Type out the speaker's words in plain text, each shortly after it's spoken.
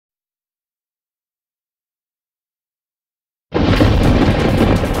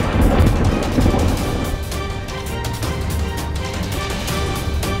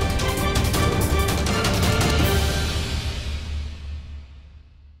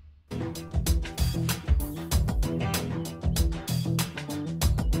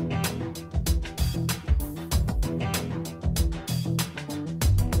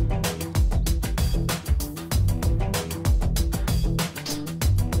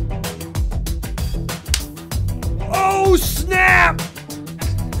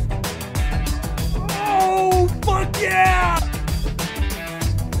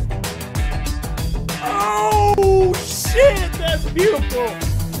beautiful.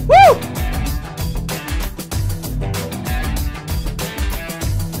 Woo!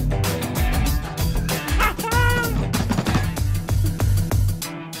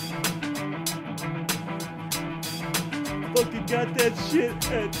 Fucking got that shit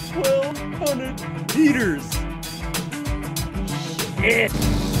at 1,200 meters. Shit.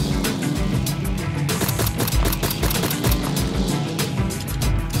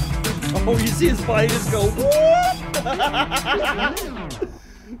 Oh, you see his body just go whoop!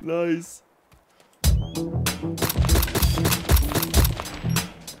 Nice.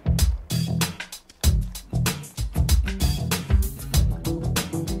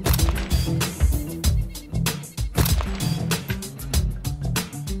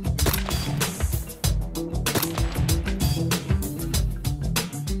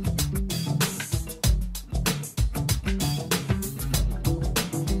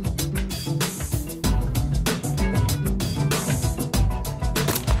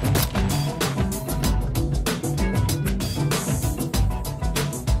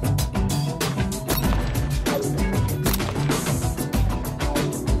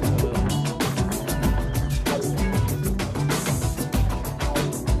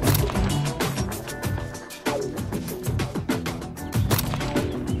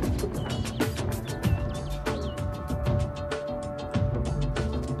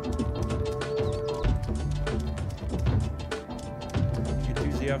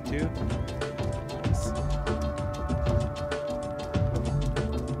 Up too. Nice.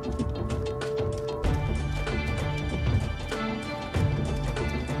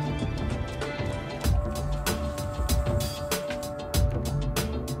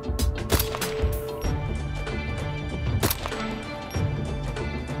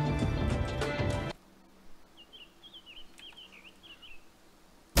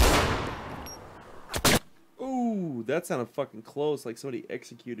 Ooh, that sounded fucking close, like somebody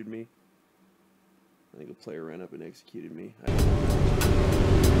executed me. I think a player ran up and executed me.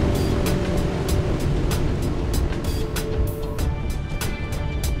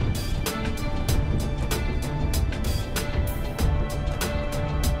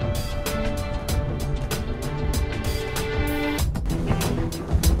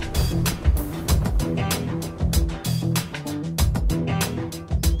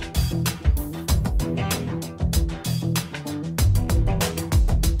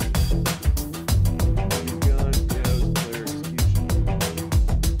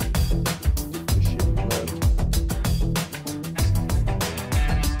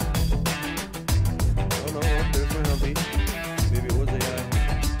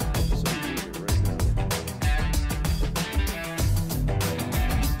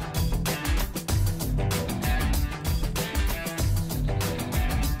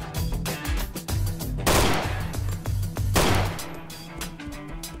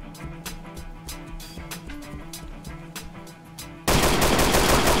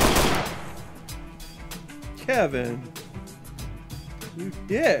 Kevin, you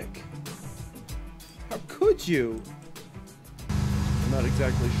dick. How could you? I'm not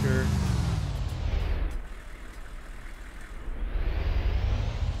exactly sure.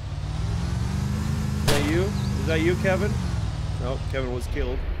 Is that you? Is that you, Kevin? No, Kevin was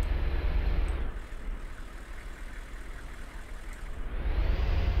killed.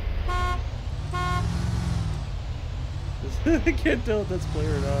 I can't tell if that's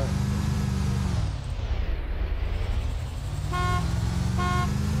player or not.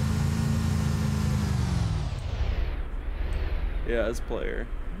 Yeah, it's player.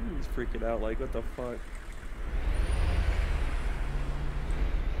 He's freaking out like, what the fuck?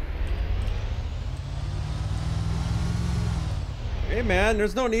 Hey man,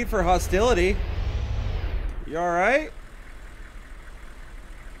 there's no need for hostility. You alright?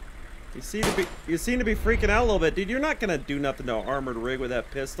 You seem to be freaking out a little bit. Dude, you're not gonna do nothing to armored rig with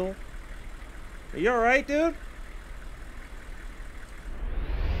that pistol. Are you alright, dude?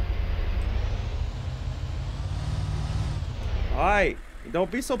 Alright, don't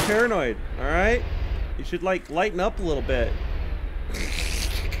be so paranoid, alright? You should, like, lighten up a little bit.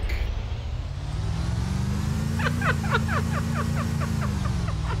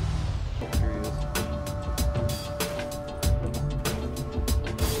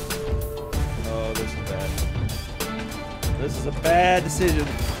 Oh, this is bad. This is a bad decision.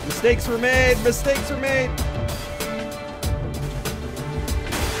 Mistakes were made! Mistakes were made!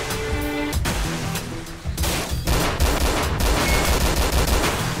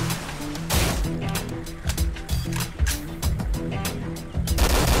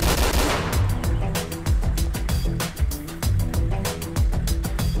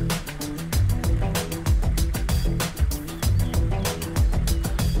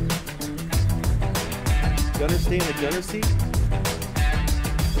 gunner stay in the gunner seat?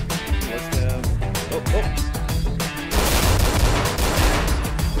 What's down? Oh, oh.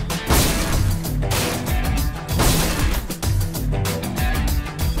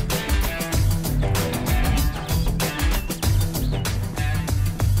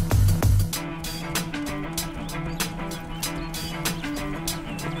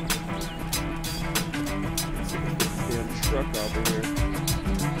 Truck over here.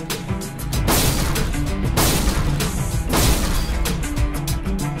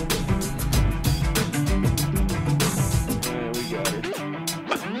 Yeah, we got her.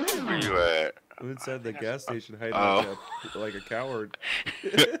 Where you at? I'm inside the gas station hiding like a coward.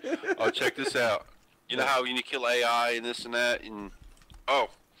 Oh, check this out. You know how you need to kill AI and this and that, and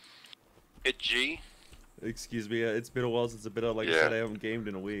hit G. Excuse me, it's been a while since I've been on. Like I said, I haven't gamed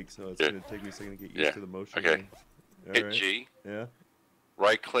in a week, so it's gonna take me a second to get used to the motion. Okay. Hit right. G. Yeah.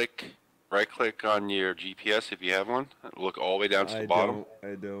 Right click on your GPS if you have one. Look all the way down to the bottom.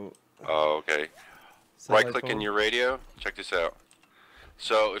 I don't. Oh, okay. Right click in your radio. Check this out.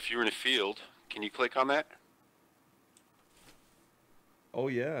 So if you're in a field, can you click on that? Oh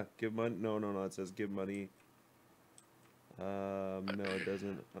yeah, give money. No, it says give money. No, it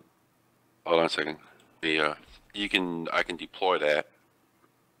doesn't. Hold on a second. I can deploy that.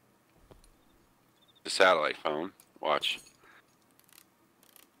 The satellite phone. Watch.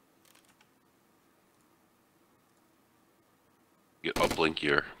 You uplink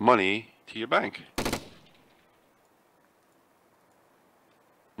your money to your bank.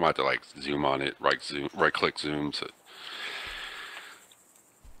 Might have to like zoom on it, right click zoom. So.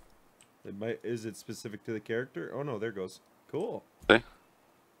 Is it specific to the character? Oh no, there it goes. Cool. Okay.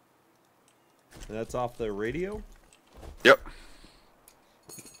 And that's off the radio? Yep.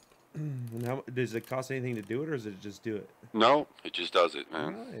 And how does it cost anything to do it, or does it just do it? No, it just does it,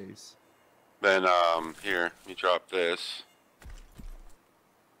 man. Nice. Then here, let me drop this.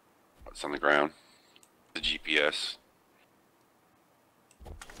 It's on the ground. The GPS.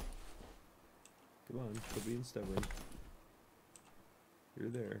 Come on, quit being stubborn. You're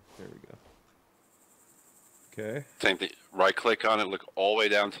there. There we go. Okay. Same thing. Right click on it. Look all the way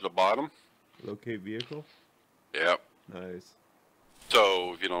down to the bottom. Locate vehicle. Yep. Nice.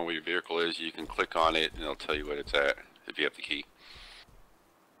 So if you don't know where your vehicle is, you can click on it and it'll tell you what it's at if you have the key.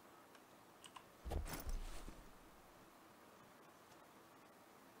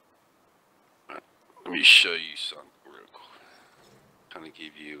 Let me show you something real quick. Kind of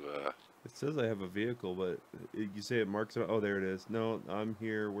give you. It says I have a vehicle, but you say it marks it. Oh, there it is. No, I'm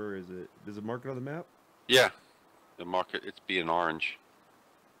here. Where is it? Does it mark it on the map? Yeah. The market. It's being orange.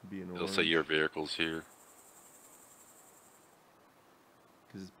 Being orange. It'll say your vehicle's here.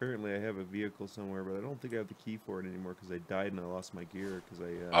 Because apparently I have a vehicle somewhere, but I don't think I have the key for it anymore because I died and I lost my gear because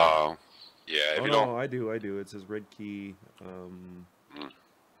I. Oh. Yeah. If oh you no, don't... I do. It says red key.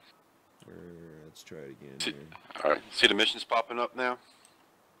 Let's try it again. See, here. all right. See the missions popping up now?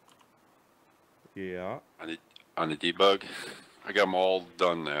 Yeah. On the debug, I got them all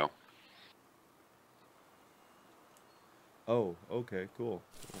done now. Oh, okay, cool.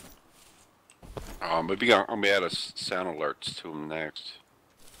 But I'm gonna add a sound alerts to them next.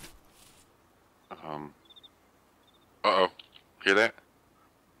 Uh-oh. Hear that?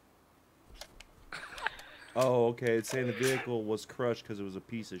 Oh, okay. It's saying the vehicle was crushed because it was a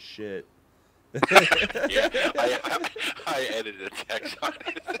piece of shit. Yeah, I edited a text on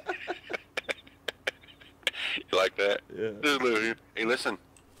it. You like that? Yeah. Hey, listen.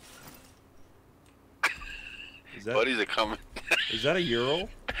 Is that, buddies are coming. Is that a Ural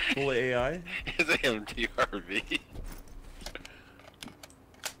full of AI? It's a MTRV.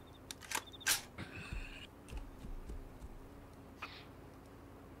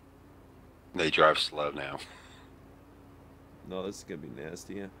 They drive slow now. No, this is gonna be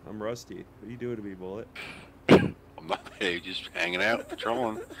nasty. Yeah. I'm rusty. What are you doing to me, Bullet? I'm not. Hey, just hanging out,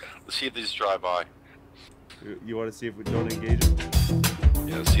 patrolling. Let's see if they just drive by. You want to see if we don't engage them?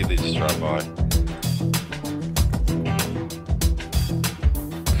 Yeah, let's see if they just drive by.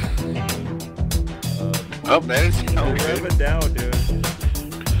 Oh, that is how they're revving down, dude.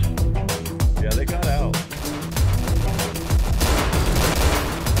 Yeah, they got out.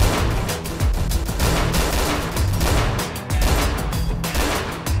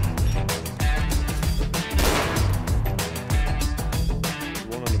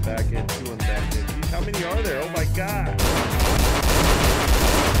 One on the back end, two on the back end. Jeez, how many are there? Oh my god.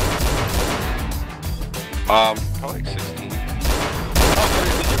 Probably like 16. Oh,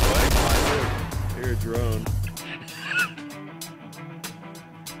 you're a drone.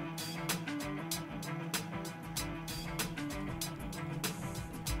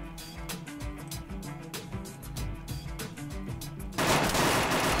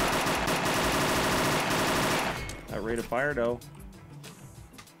 Rate of fire, though.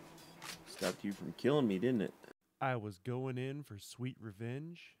 Stopped you from killing me, didn't it? I was going in for sweet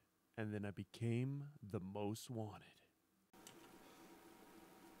revenge, and then I became the most wanted.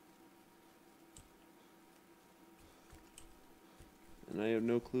 And I have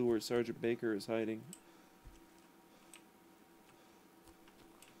no clue where Sergeant Baker is hiding.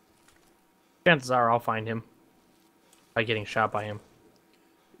 Chances are I'll find him by getting shot by him.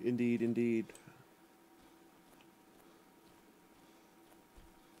 Indeed, indeed.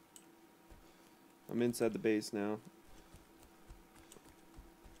 I'm inside the base now.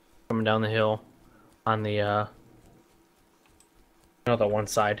 Coming down the hill on the, the one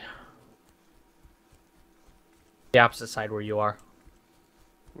side. The opposite side where you are.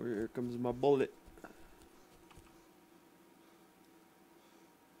 Here comes my bullet.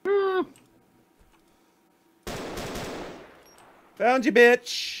 Found you,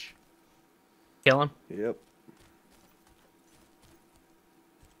 bitch! Kill him? Yep.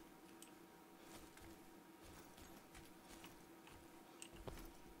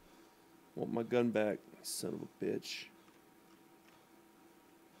 Want my gun back, son of a bitch.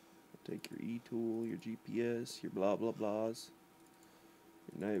 I'll take your E-tool, your GPS, your blah blah blahs.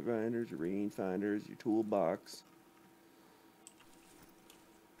 Your night finders, your range finders, your toolbox.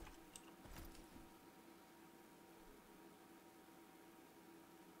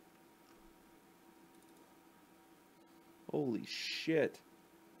 Holy shit.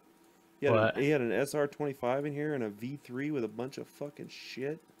 He had an SR-25 in here and a V3 with a bunch of fucking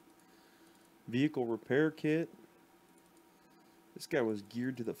shit. Vehicle repair kit. This guy was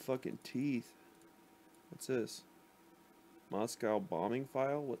geared to the fucking teeth. What's this? Moscow bombing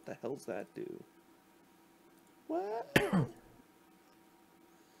file? What the hell's that do? What?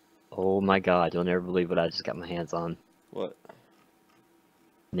 Oh my god, you'll never believe what I just got my hands on. What?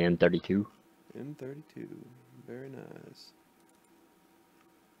 An M32. M32. Very nice.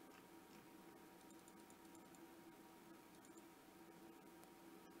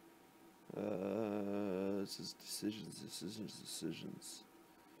 This is decisions.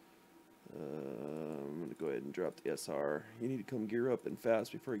 I'm gonna go ahead and drop the SR. You need to come gear up and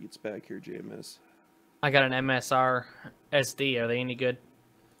fast before he gets back here, JMS. I got an MSR SD. Are they any good?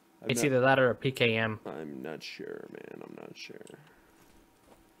 It's either that or a PKM. I'm not sure, man. I'm not sure.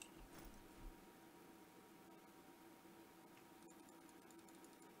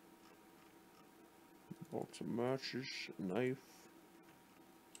 Box of matches, knife.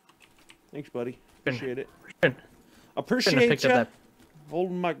 Thanks, buddy. Appreciate it. Appreciate you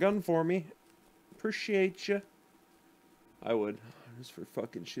holding my gun for me. Appreciate you. I would, just for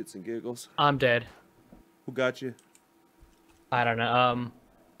fucking shits and giggles. I'm dead. Who got you? I don't know.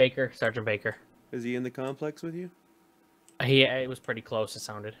 Baker, Sergeant Baker. Is he in the complex with you? It was pretty close. It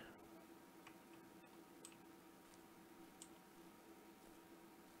sounded.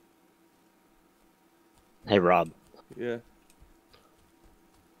 Hey, Rob. Yeah.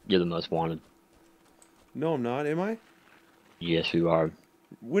 You're the most wanted. No, I'm not. Am I? Yes, you are.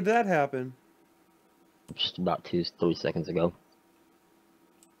 Would that happen? Just about 3 seconds ago.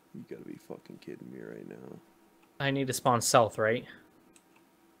 You gotta be fucking kidding me right now. I need to spawn south, right?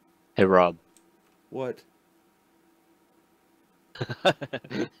 Hey, Rob. What?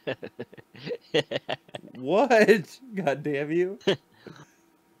 What? God damn you.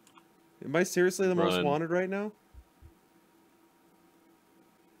 Am I seriously the most wanted right now?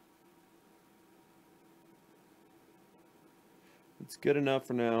 It's good enough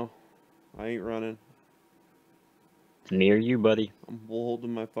for now. I ain't running. Near you, buddy. I'm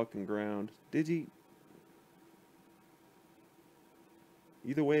holding my fucking ground. Did you?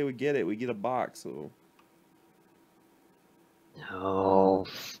 Either way we get it. We get a box, so. Oh.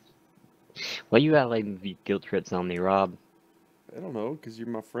 Why you gotta like guilt trips on me, Rob? I don't know, because you're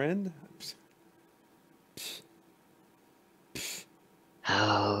my friend.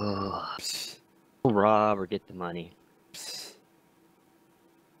 Oh. Rob, or get the money.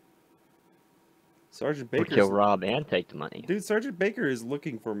 Sergeant Baker. Or kill Rob and take the money. Dude, Sergeant Baker is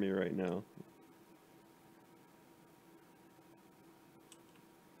looking for me right now.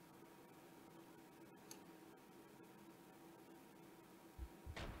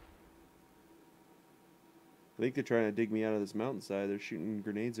 I think they're trying to dig me out of this mountainside. They're shooting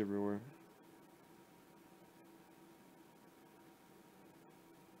grenades everywhere.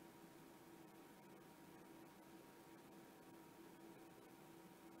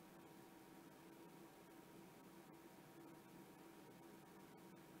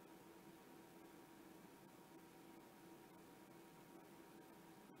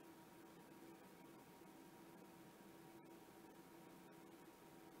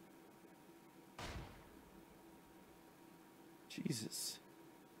 Jesus.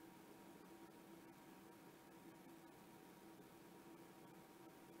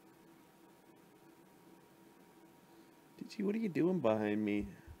 DG, what are you doing behind me?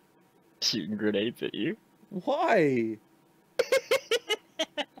 Shooting grenades at you. Why?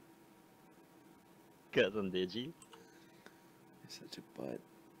 Cause I'm digi. You're such a butt.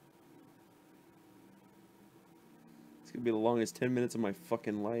 It's gonna be the longest 10 minutes of my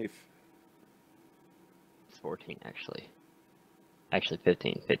fucking life. It's 14 actually. Actually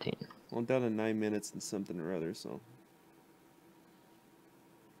 15. 15. Well, I'm down to 9 minutes and something or other, so.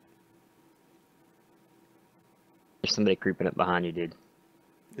 There's somebody creeping up behind you, dude.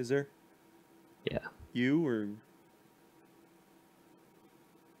 Is there? Yeah. You or?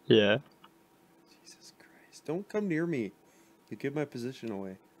 Yeah. Jesus Christ. Don't come near me. You give my position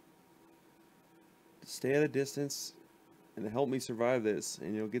away. Stay at a distance and help me survive this,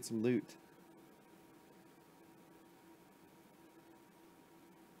 and you'll get some loot.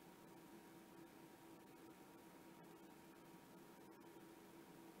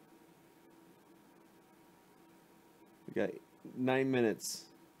 We got 9 minutes.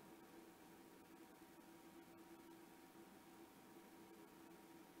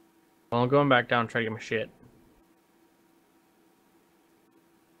 Well, I'm going back down and trying to get my shit.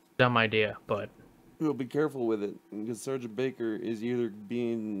 Dumb idea, but... We'll be careful with it, because Sergeant Baker is either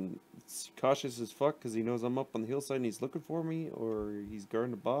being cautious as fuck because he knows I'm up on the hillside and he's looking for me, or he's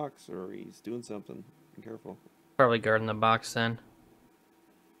guarding the box, or he's doing something. Be careful. Probably guarding the box then.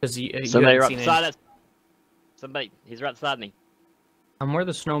 Because Somebody right beside us. Somebody, he's right beside me. I'm where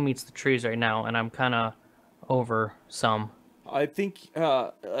the snow meets the trees right now, and I'm kind of over some. I think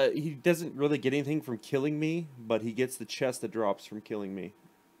he doesn't really get anything from killing me, but he gets the chest that drops from killing me.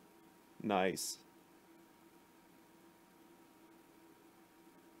 Nice.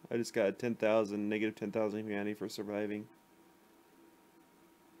 I just got 10,000, negative 10,000 humanity for surviving.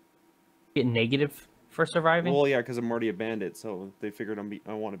 Get negative for surviving? Well, yeah, because I'm already a bandit, so they figured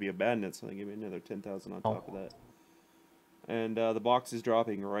I want to be a bandit, so they give me another 10,000 on top of that. And the box is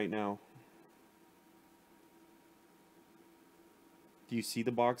dropping right now. Do you see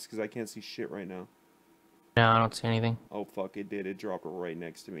the box? Because I can't see shit right now. No, I don't see anything. Oh, fuck, it did. It dropped right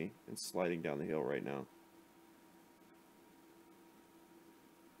next to me. It's sliding down the hill right now.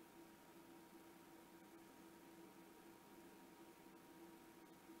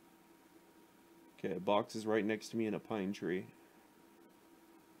 Okay, a box is right next to me in a pine tree.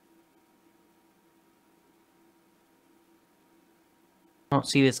 I don't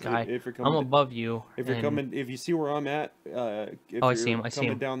see this guy. If you're I'm above you. If you're coming, if you see where I'm at, if I see him. you're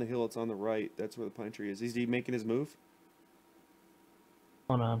coming down the hill, it's on the right. That's where the pine tree is. Is he making his move?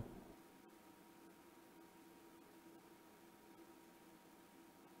 Hold on.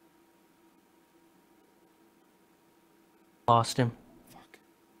 Lost him. Fuck.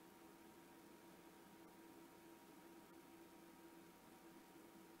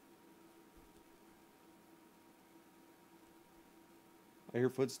 I hear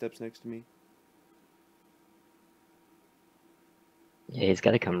footsteps next to me. Yeah, he's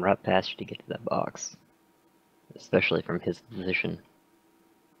got to come right past you to get to that box. Especially from his position.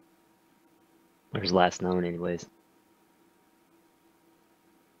 Or his last known, anyways.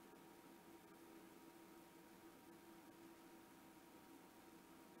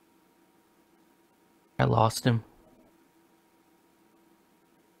 I lost him.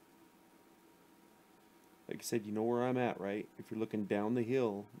 Like I said, you know where I'm at, right? If you're looking down the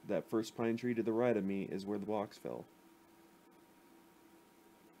hill, that first pine tree to the right of me is where the box fell.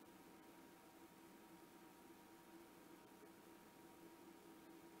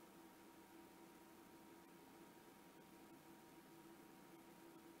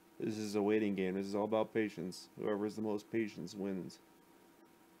 This is a waiting game. This is all about patience. Whoever has the most patience wins.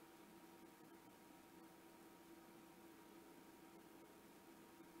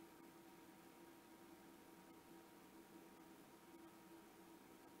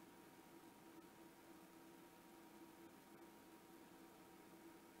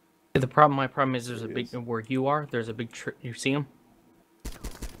 My problem is there's a big, where you are, there's a big tree. You see him?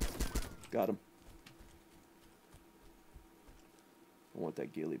 Got him. I want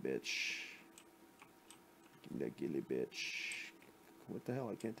that ghillie bitch. Give me that ghillie bitch. What the hell?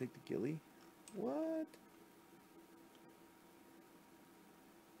 I can't take the ghillie? What?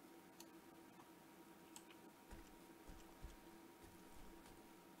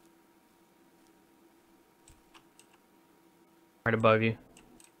 Right above you.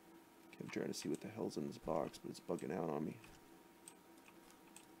 I'm trying to see what the hell's in this box, but it's bugging out on me.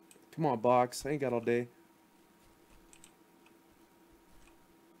 Come on, box. I ain't got all day.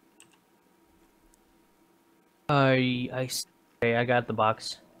 Okay, I got the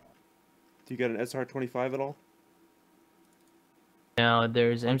box. Do you got an SR25 at all? Now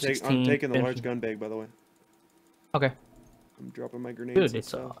there's I'm M16. I'm taking the large gun bag, by the way. Okay. I'm dropping my grenades. Dude, and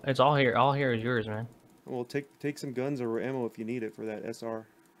stuff. it's all here. All here is yours, man. Well, take some guns or ammo if you need it for that SR.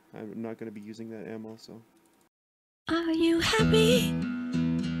 I'm not going to be using that ammo, so. Are you happy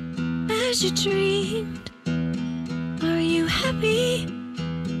as you dreamed? Are you happy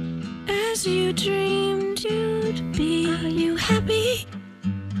as you dreamed you'd be? Are you happy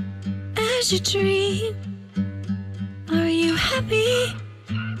as you dreamed? Are you happy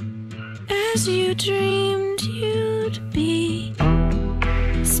as you dreamed you'd be?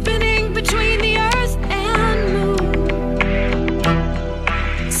 Spinning between the earth and moon.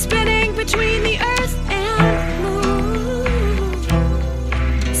 Spinning between the earth and moon.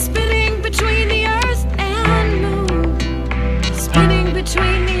 Spinning between the earth and moon. Spinning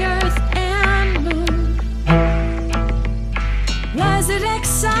between the earth and moon. Was it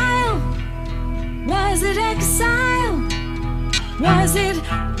exile? Was it exile? Was it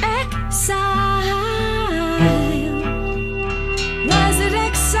exile? Was it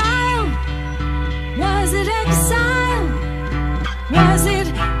exile? Was it exile? Was it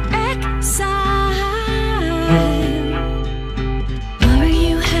exile? Are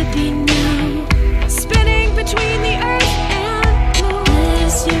you happy now? Spinning between the earth and moon.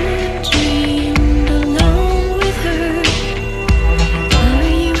 As you dreamed alone with her. Are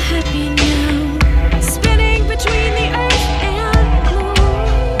you happy now? Spinning between the earth and moon.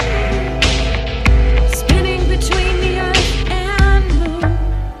 Spinning between the earth and moon.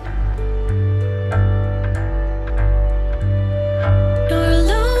 You're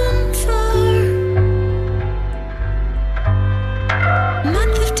alone for a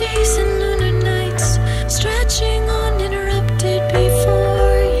month of days and lunar nights, stretching uninterrupted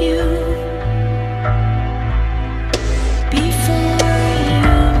before you. Before you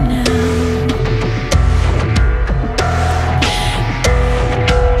now.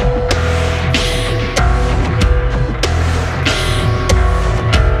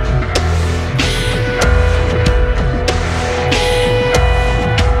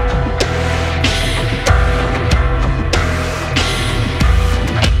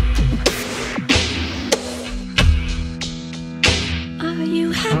 Are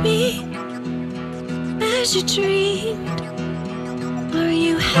you happy as you dreamed? Are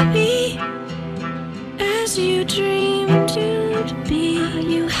you happy as you dreamed you'd be? Are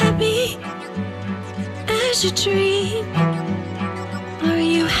you happy as you dreamed? Are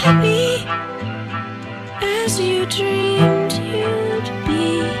you happy as you dreamed you'd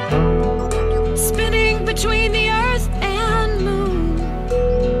be? Spinning between the